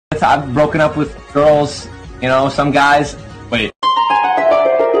I've broken up with girls, you know, some guys. Wait.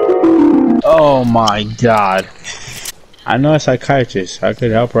 Oh my god. I know a psychiatrist. I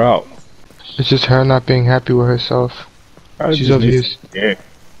could help her out. It's just her not being happy with herself. She's obvious. Yeah.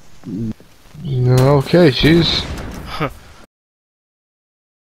 Okay, she's...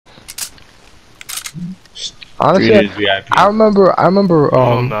 Honestly, I remember,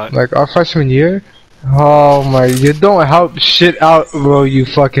 like our freshman year. Oh my, you don't help shit out, bro, you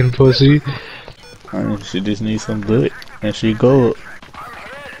fucking pussy. She just needs some good, and she good.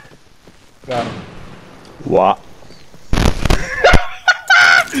 Got him. What?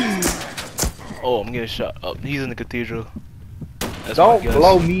 Oh, I'm getting shot up. He's in the cathedral. That's Don't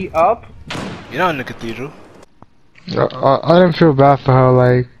blow me up. You're not in the cathedral. I didn't feel bad for her,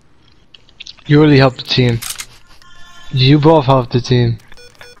 like, you really helped the team. You both helped the team.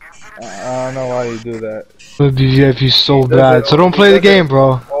 I don't know why you do that. Would be VIP so bad, so don't play the game,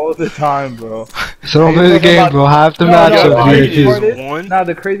 bro. All the time, bro. So don't play the game, bro. Have the match up VIP. Now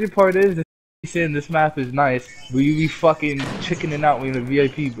the crazy part is, saying this map is nice, but you be fucking chickening out when you're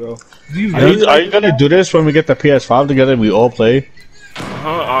VIP, bro. Are you gonna do this when we get the PS5 together and we all play?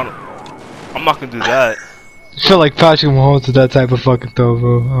 I'm not gonna do that. I feel like Patrick Mahomes did that type of fucking throw,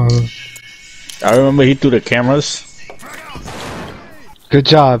 bro. I remember he threw the cameras. Good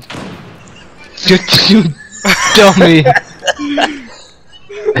job. Good, you dummy.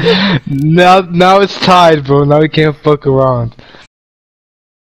 now it's tied, bro. Now we can't fuck around.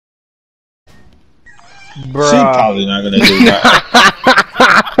 Bruh. She's probably not gonna do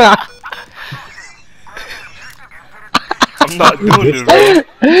that. I'm not doing it,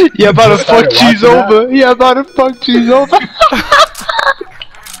 bro. You about to fuck cheese over. You about to fuck cheese over.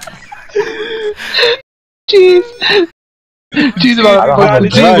 Cheese. Cheese about to fuck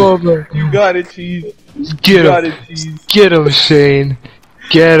cheese over. You got it, cheese. Get him. Get him, Shane.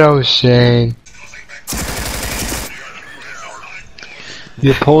 Get him, Shane.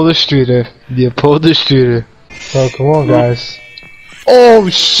 You pull the streeter. You pull the streeter. Oh, come on, guys. Oh,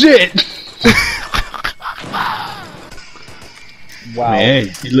 shit! Wow. Man,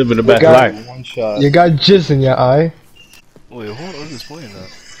 you living the best life. One shot. You got jizz in your eye. Wait, hold on, who's playing that?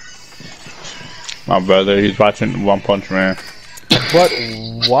 My brother, he's watching One Punch Man. But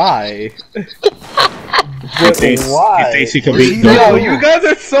why? He thinks he can beat Yo, you guys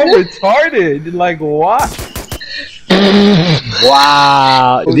are so retarded. Like, why?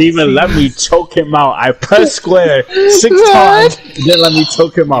 Wow! They even let me choke him out. I pressed square 6 times, then let me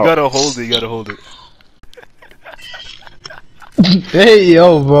choke him out. You gotta hold it, you gotta hold it. Hey,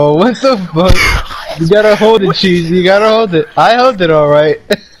 yo, bro, what the fuck? You gotta hold it, cheese. You gotta hold it. I held it alright.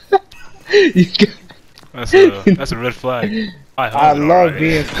 That's a red flag. I love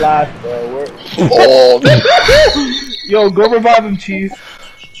being flashed, bro. Oh. Yo, go revive him, cheese.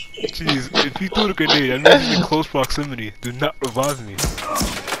 Jeez, if he threw the grenade, that means he's in close proximity. Do not revive me.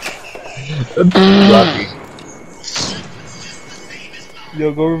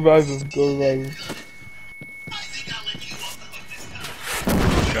 Yo, go revive him. Go revive him.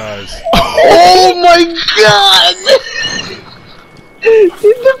 Guys. Oh my god!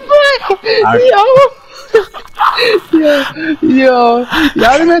 Yo,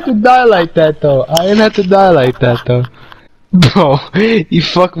 y'all didn't have to die like that though. I didn't have to die like that though. Bro, you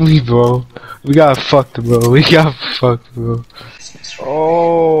fucked me, bro. We got fucked, bro. We got fucked, bro.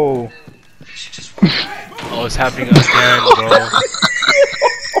 Oh. Oh, it's happening again, bro.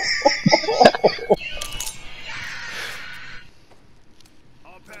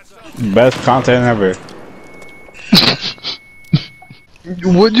 Best content ever.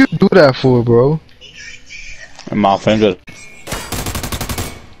 What'd you do that for, bro? And my finger.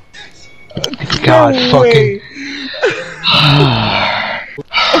 God fucking.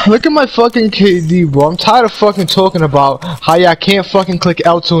 Look at my fucking KD, bro. I'm tired of fucking talking about how y'all can't fucking click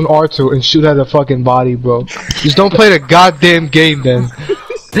L2 and R2 and shoot at the fucking body, bro. Just don't play the goddamn game then.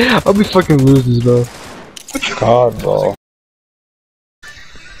 I'll be fucking losers, bro. God, bro.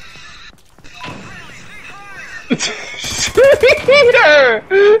 Cheater!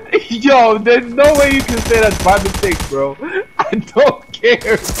 Yo, there's no way you can say that's by mistake, bro. I don't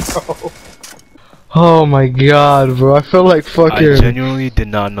care, bro. Oh my god, bro. I feel like fucking. I genuinely did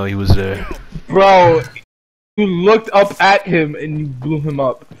not know he was there. Bro, you looked up at him and you blew him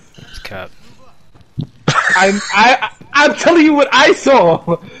up. It's cap. I'm telling you what I saw.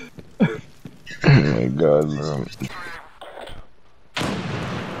 Oh my god, bro.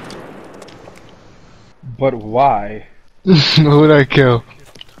 But why? Who'd I kill?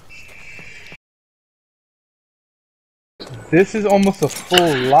 This is almost a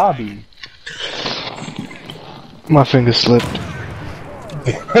full lobby. My finger slipped.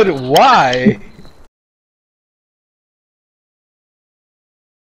 But why?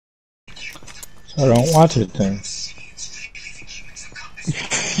 I don't watch it then.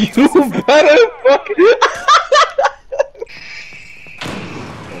 You better fucking.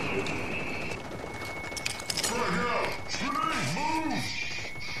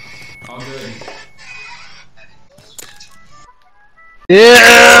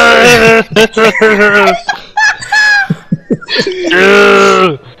 Yeah.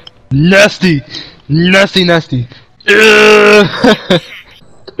 Nasty, nasty, nasty.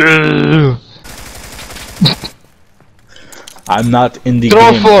 I'm not in the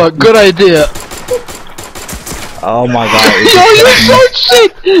Throw game. for good idea. Oh my god. Yo, you so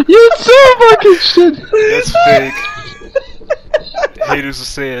shit. You so fucking shit. That's fake. Haters will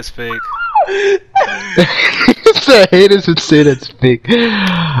say it's fake. The haters would say that's fake.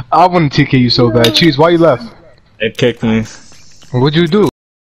 I want to TK you so bad. Cheese, why you left? It kicked me. What'd you do?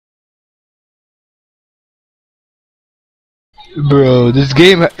 Bro, this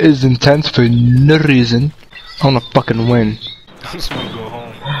game is intense for no reason. I wanna fucking win. I just wanna go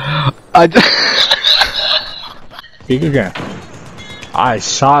home. Kick again. I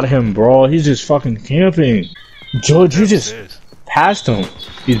shot him, bro. He's just fucking camping. George, you just passed him.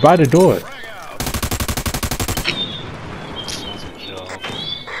 He's by the door.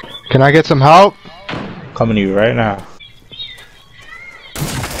 Can I get some help? Coming to you right now.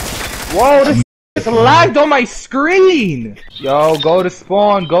 Whoa, this is lagged on my screen! Yo, go to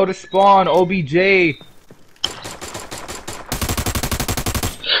spawn, OBJ.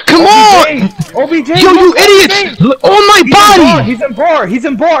 Come on! OBJ! Yo, you idiots! On my body! He's in bar, he's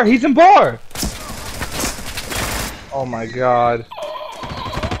in bar, he's in bar! Oh my god.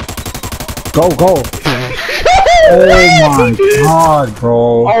 Go, go. Oh my god,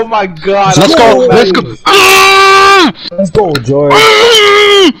 bro. Oh my god. Let's go, let's go. Let's go, George.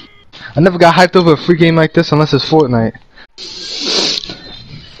 I never got hyped over a free game like this unless it's Fortnite.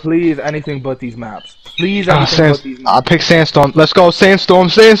 Please, anything but these maps. Please, anything but these maps. I pick Sandstorm. Let's go, Sandstorm,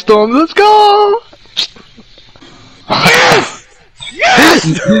 Sandstorm, let's go! Yes!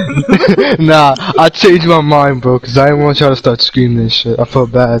 Nah, I changed my mind, bro, cause I didn't want y'all to start screaming and shit. I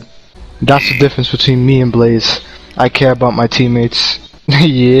felt bad. That's the difference between me and Blaze. I care about my teammates.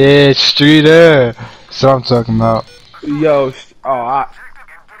 Yeah, Streeter. That's what I'm talking about. Yo,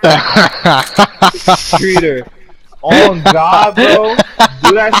 Streeter. Oh god, bro.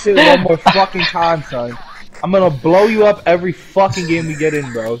 Do that shit one more fucking time, son. I'm gonna blow you up every fucking game we get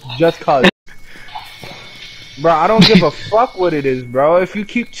in, bro. Just cause. Bro, I don't give a fuck what it is, bro. If you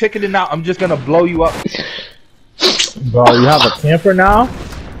keep chickening out, I'm just gonna blow you up. Bro, you have a camper now?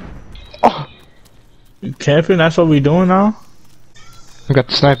 Oh. You camping? That's what we doing now? I got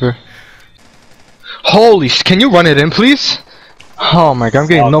the sniper. Holy sh! Can you run it in, please? Oh my god, I'm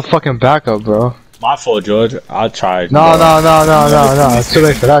getting no fucking backup, bro. My fault, George. I tried. No. It's too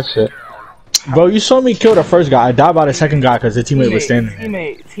late for that shit. Bro, you saw me kill the first guy. I died by the second guy because the teammate was standing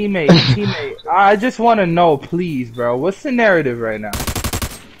there. Teammate. I just want to know, please, bro. What's the narrative right now?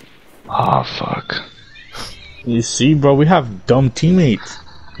 Oh fuck. You see, bro, we have dumb teammates.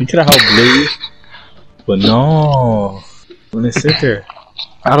 We could have helped Blaze, but no. When they sit there.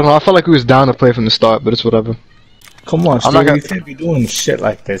 I don't know. I felt like we was down to play from the start, but it's whatever. Come on, I'm not gonna... you can't be doing shit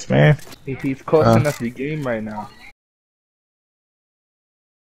like this, man. He's costing us the game right now.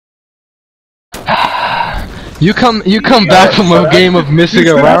 You come back from a game of missing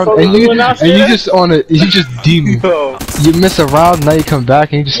a round, and you just demon. You miss a round, now you come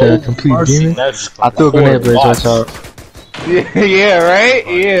back and you just say a complete demon. I threw a grenade, Blaze. Watch out. Yeah, right.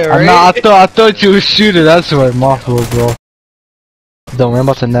 Nah, I thought you were shooting. That's right, my fault, bro. Don't worry, I'm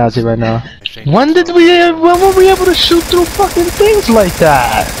about to nazi right now. When were we able to shoot through fucking things like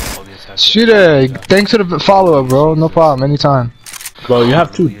that? Shooter, thanks for the follow-up, bro. No problem, anytime. Bro, you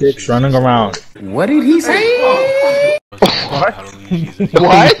have two dicks running around. What did he say? What?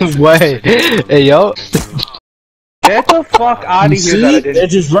 Wait. Hey, yo. Get the fuck out of here. See? They're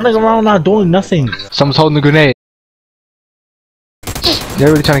just running around not doing nothing. Someone's holding a grenade. They're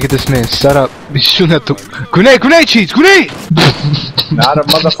really trying to get this man set up. He's shooting at the grenade cheats, grenade! Not a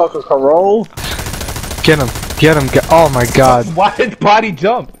motherfucker can roll. Get him, oh my god. Why did body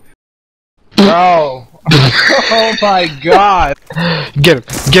jump? Bro. Oh my god. Get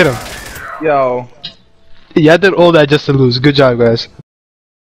him. Yo. Yeah, I did all that just to lose. Good job, guys.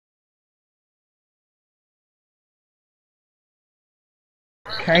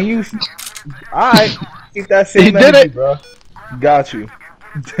 Can you? Alright. Keep that same He did energy, it, bro. Got you.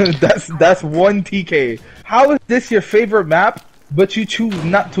 that's one TK. How is this your favorite map, but you choose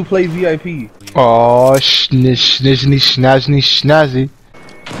not to play VIP? Oh, snazzy.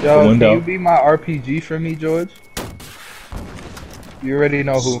 Yo, can window. you be my RPG for me, George? You already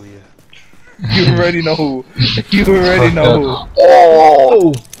know who. Oh, yeah. You already know who. You already know who.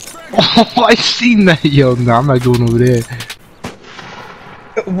 Oh! Oh, I seen that, yo. Nah, I'm not going over there.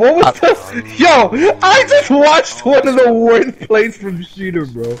 What was the? Yo, I just watched one of the worst plays from Shooter,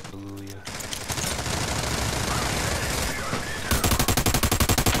 bro. Hallelujah.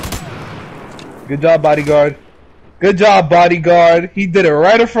 Good job, bodyguard. Good job, bodyguard. He did it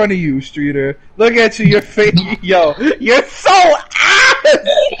right in front of you, Streeter. Look at you, your face. Yo, you're so ass!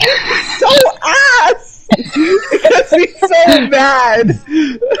 So ass! Because he's so mad!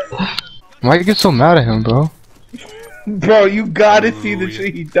 Why you get so mad at him, bro? Bro, you gotta see the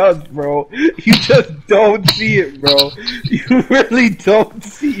shit he does, bro. You just don't see it, bro. You really don't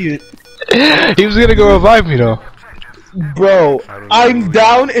see it. He was gonna go revive me, though. Bro, I'm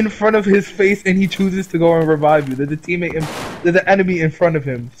down in front of his face and he chooses to go and revive you. There's a teammate, there's an enemy in front of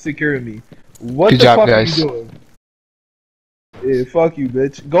him securing me. What Good the job, fuck guys. are you doing? Yeah, fuck you,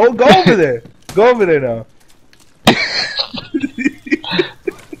 bitch. Go over there. Go over there now.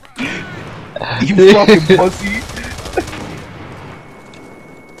 You fucking pussy.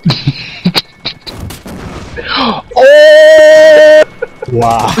 Oh!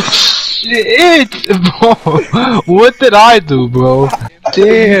 Wow. Shit, bro. What did I do, bro?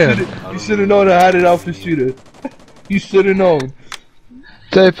 Damn. You should have known I had it out for Shooter. You should have known.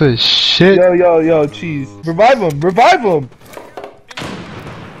 Type of shit. Yo, cheese. Revive him. Revive him.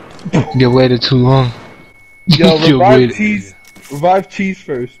 You waited too long. Yo, You revive waited. cheese. Revive cheese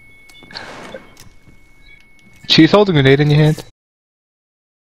first. Cheese, hold a grenade in your hand.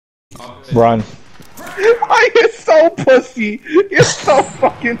 Run. You're so pussy. You're so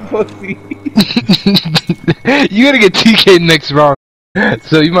fucking pussy. You gotta get TK next round.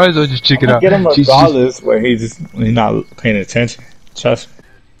 So you might as well just check it out. Get him Cheese, regardless, where he's not paying attention. Trust me.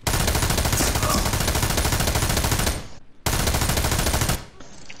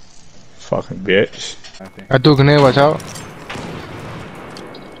 Fucking bitch. I threw a grenade, watch out.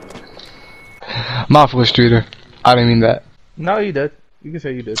 My fault, Streeter. I didn't mean that. No, you did. You can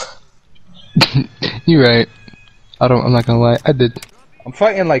say you did. You're right. I'm not gonna lie. I did. I'm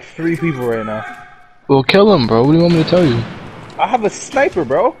fighting like 3 people right now. Well, kill him, bro. What do you want me to tell you? I have a sniper,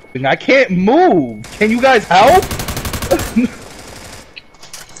 bro. And I can't move. Can you guys help?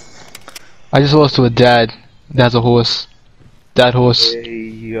 I just lost to a dad. Dad's a horse. Dad horse. Hey,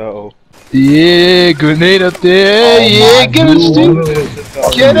 yo. Yeah, grenade up there. Yeah, get him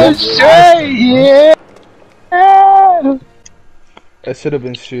straight. Get him straight. Yeah. That should have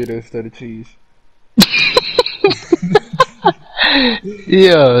been Shooter instead of cheese.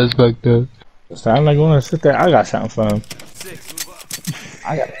 Yeah, that's fucked up. So I'm not gonna sit there. I got something for him.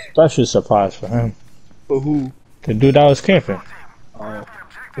 I got a special surprise for him. For who? The dude that was camping.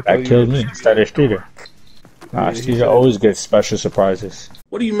 That killed me instead of Streeter. Nah, Yeah, Streeter always gets special surprises.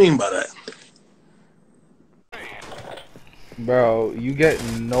 What do you mean by that? Bro, you get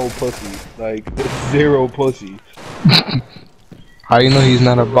no pussy. Like, 0 pussy. How do you know he's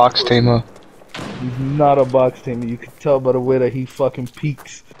not a box tamer? He's not a box tamer. You can tell by the way that he fucking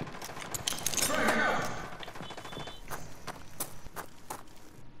peeks.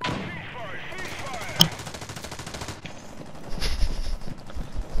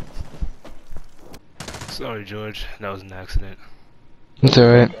 Sorry, George. That was an accident. It's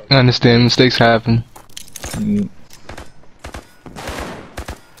alright. I understand. Mistakes happen. Mm,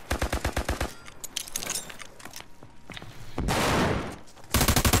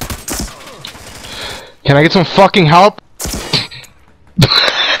 Can I get some fucking help?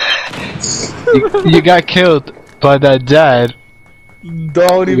 you got killed by that dad.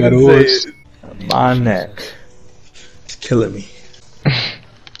 Don't You even got say horse. it. my neck. It's killing me.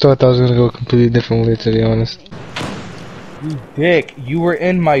 Thought I was gonna go a completely different way, to be honest. You dick. You were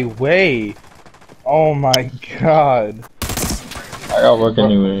in my way. Oh my god. I got work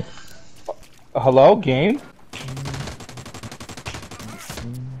anyway. Hello, game?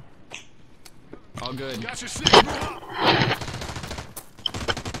 All good.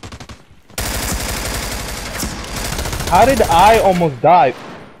 How did I almost die?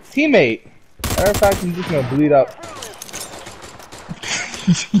 Teammate. Matter of fact, I'm just gonna bleed up.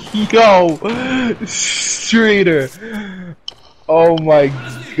 Yo! Streeter! Oh my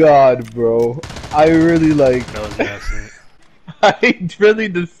god, bro. I really like. That was an accident. I really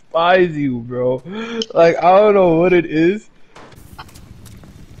despise you, bro. Like, I don't know what it is.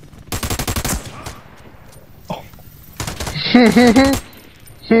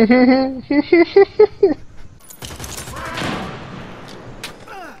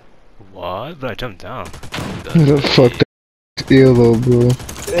 What? But I jumped down. Fuck that earlobe, bro.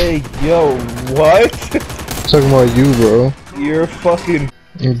 Hey, yo, what? Talking about you, bro. You're fucking.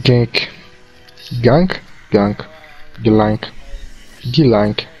 Gank. Gank? Gank. Gilank.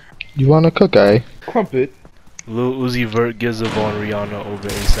 Gilank. You wanna cook, eh? Crumpet. Lil Uzi Vert gives up on Rihanna over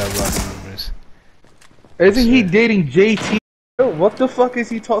ASAP Rocky rumors. Isn't he dating JT? What the fuck is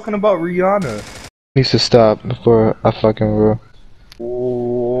he talking about Rihanna? Needs to stop before I fucking rule.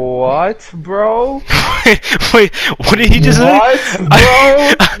 What, bro? Wait, what did he just say? What,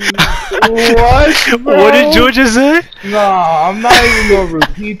 bro? What, bro? What did Georgia say? Nah, I'm not even gonna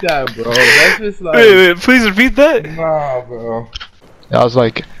repeat that, bro. That's just like. Wait, please repeat that. Nah, bro. I was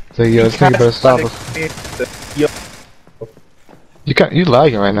like, yo, this nigga better stop us. Yo, You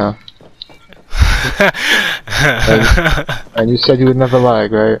lagging right now. And you said you would never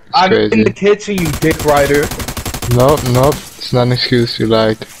lag, right? It's I'm in crazy. the kitchen, you dick rider. Nope. It's not an excuse, you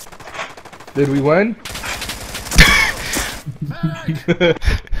lagged. Did we win?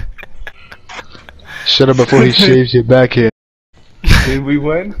 Shut up before he shaves your back hair. Did we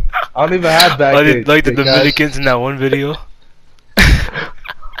win? I don't even have back hair, Like the dick ass. Dominicans in that one video.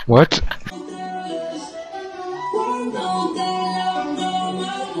 What?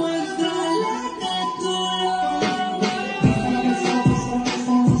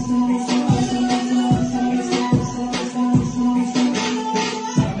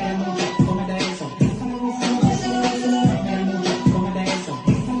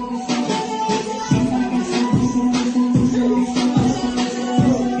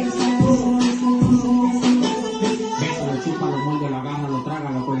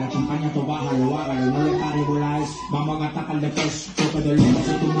 Vamos a gastar par de pesos, tope de lujo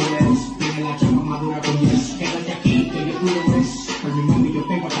si tú no eres. Tiene la chapa madura con yes. Quédate aquí, que yo cuido pues. Con mi mami yo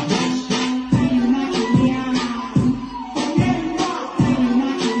tengo hasta tres. Hay una chuliana. Hay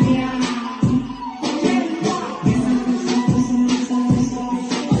una chuliana.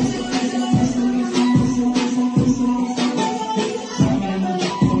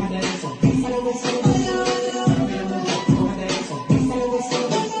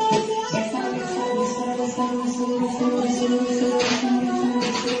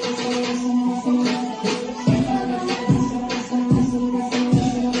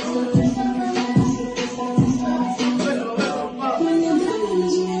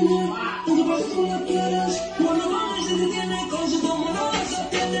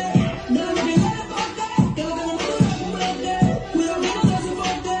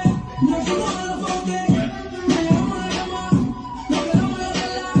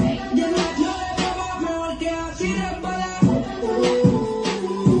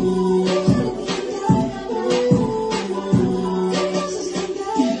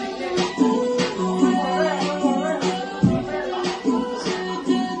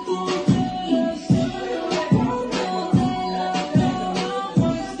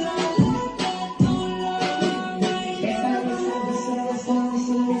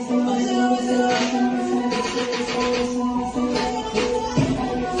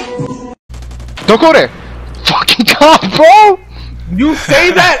 Don't go there! Fucking God, bro! You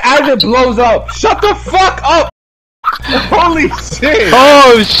say that as it blows up. Shut the fuck up! Holy shit!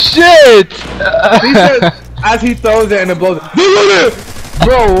 Oh shit! He said as he throws it and it blows up.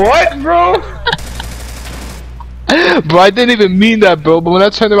 Bro, what, bro? Bro, I didn't even mean that, bro. But when I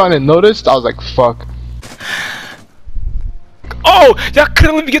turned around and noticed, I was like, fuck. Oh, y'all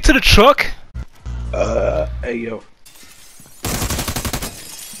couldn't let me get to the truck. Hey yo.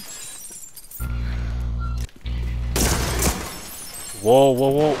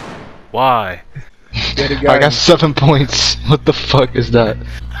 Whoa. Why? I got 7 points. What the fuck is that?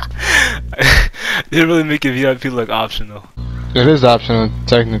 They really make it VIP like optional. It is optional,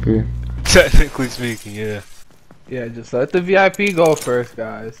 technically. Technically speaking, yeah. Yeah, just let the VIP go first,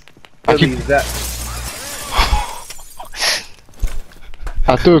 guys. I keep- Leave that.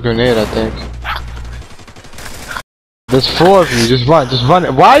 I threw a grenade, I think. There's 4 of you. Just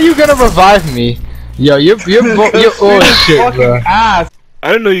run. Why are you gonna revive me? Yo, you're oh shit, Fucking bro. ass. I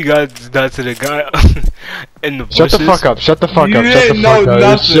didn't know you guys did that to the guy in the bushes. Shut the fuck up. Shut the fuck You up. Shut the didn't know fuck up.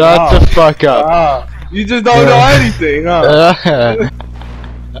 nothing, Shut huh? the fuck up. You just don't know anything, huh?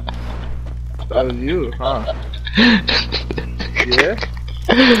 That was you, huh? Yeah?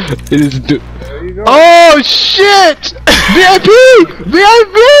 It is There you go. Oh shit! VIP!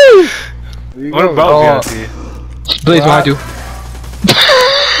 VIP! There you What go. about VIP? Blaze, what I do?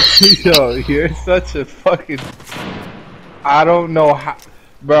 Yo, you're such a fucking. I don't know how.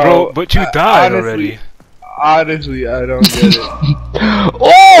 Bro, but you died honestly, already. Honestly, I don't get it.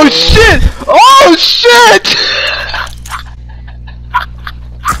 Oh shit! Oh shit!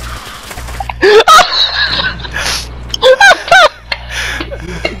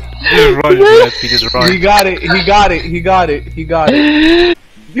 Just run, JSP, just run. He got it. He got it. He got it. He got it.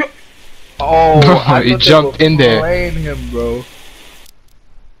 Yo. Oh, Bro, I he thought they jumped were in there. playing him, bro.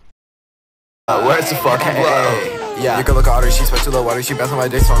 Where's the fucking blow? Yeah, you can look at her, she switched to the water, she bounced on my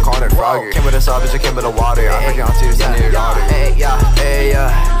dick, so I'm calling it Frogger. Came with a saw, bitch, I came with the water. I'm freaking on tears, I need your daughter. Hey, yeah.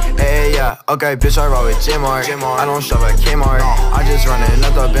 Okay, bitch, I roll with J-Mart. I don't shop at Kmart. I just running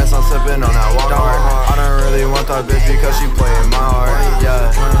up the bench, I'm sipping on that water. I don't really want that bitch because she playing my heart.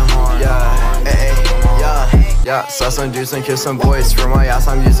 Yeah, suss some dudes and kiss some boys. For my ass,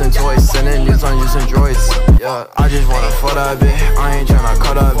 I'm using toys. Sending news, I'm using droids. Yeah, I just wanna fuck that bitch. I ain't tryna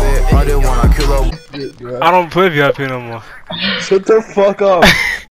cut that bitch. I just wanna kill her. I don't play VIP no more. Shut the fuck up.